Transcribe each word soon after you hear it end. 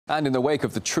And in the wake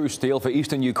of the truce deal for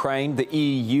eastern Ukraine, the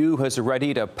EU has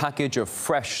readied a package of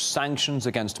fresh sanctions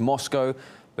against Moscow,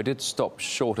 but it stopped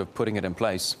short of putting it in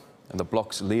place. And the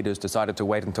bloc's leaders decided to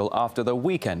wait until after the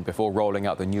weekend before rolling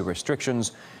out the new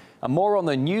restrictions. And more on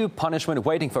the new punishment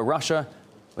waiting for Russia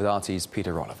with RT's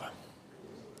Peter Oliver.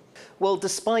 Well,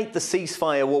 despite the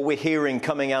ceasefire, what we're hearing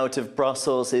coming out of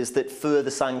Brussels is that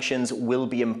further sanctions will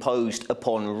be imposed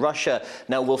upon Russia.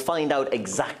 Now, we'll find out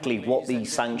exactly what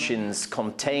these sanctions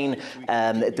contain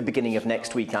at the beginning of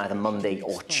next week, either Monday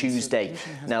or Tuesday.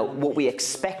 Now, what we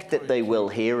expect that they will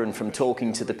hear, and from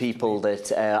talking to the people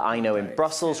that I know in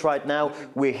Brussels right now,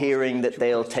 we're hearing that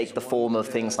they'll take the form of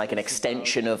things like an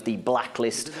extension of the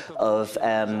blacklist of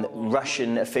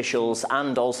Russian officials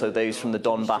and also those from the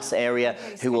Donbass area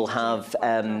who will have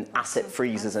asset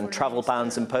freezes and travel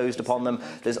bans imposed upon them.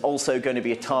 There's also going to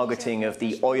be a targeting of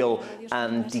the oil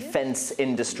and defense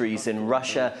industries in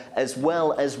Russia, as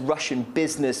well as Russian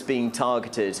business being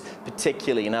targeted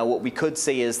particularly. Now, what we could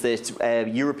see is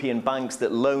that European banks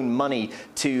that loan money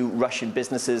to Russian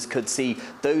businesses could see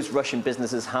those Russian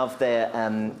businesses have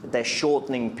their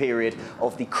shortening period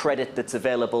of the credit that's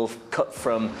available cut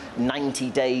from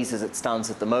 90 days as it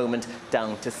stands at the moment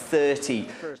down to 30.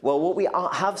 Well, what we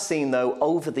have seen though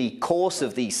over the course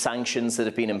of these sanctions that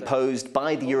have been imposed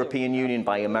by the European Union,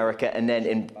 by America, and then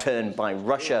in turn by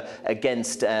Russia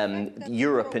against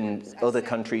Europe and other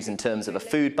countries in terms of a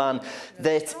food ban,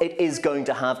 that it is going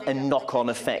to have a knock-on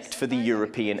effect for the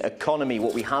European economy.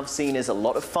 What we have seen is a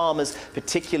lot of farmers,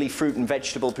 particularly fruit and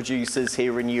vegetable producers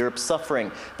here in Europe,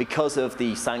 suffering because of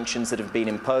the sanctions that have been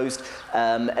imposed.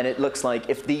 And it looks like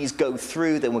if these go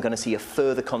through, then we're going to see a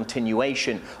further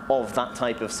continuation of that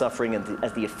type of suffering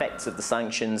as the effects of the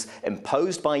sanctions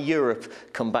imposed by Europe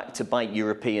come back to bite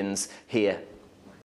Europeans here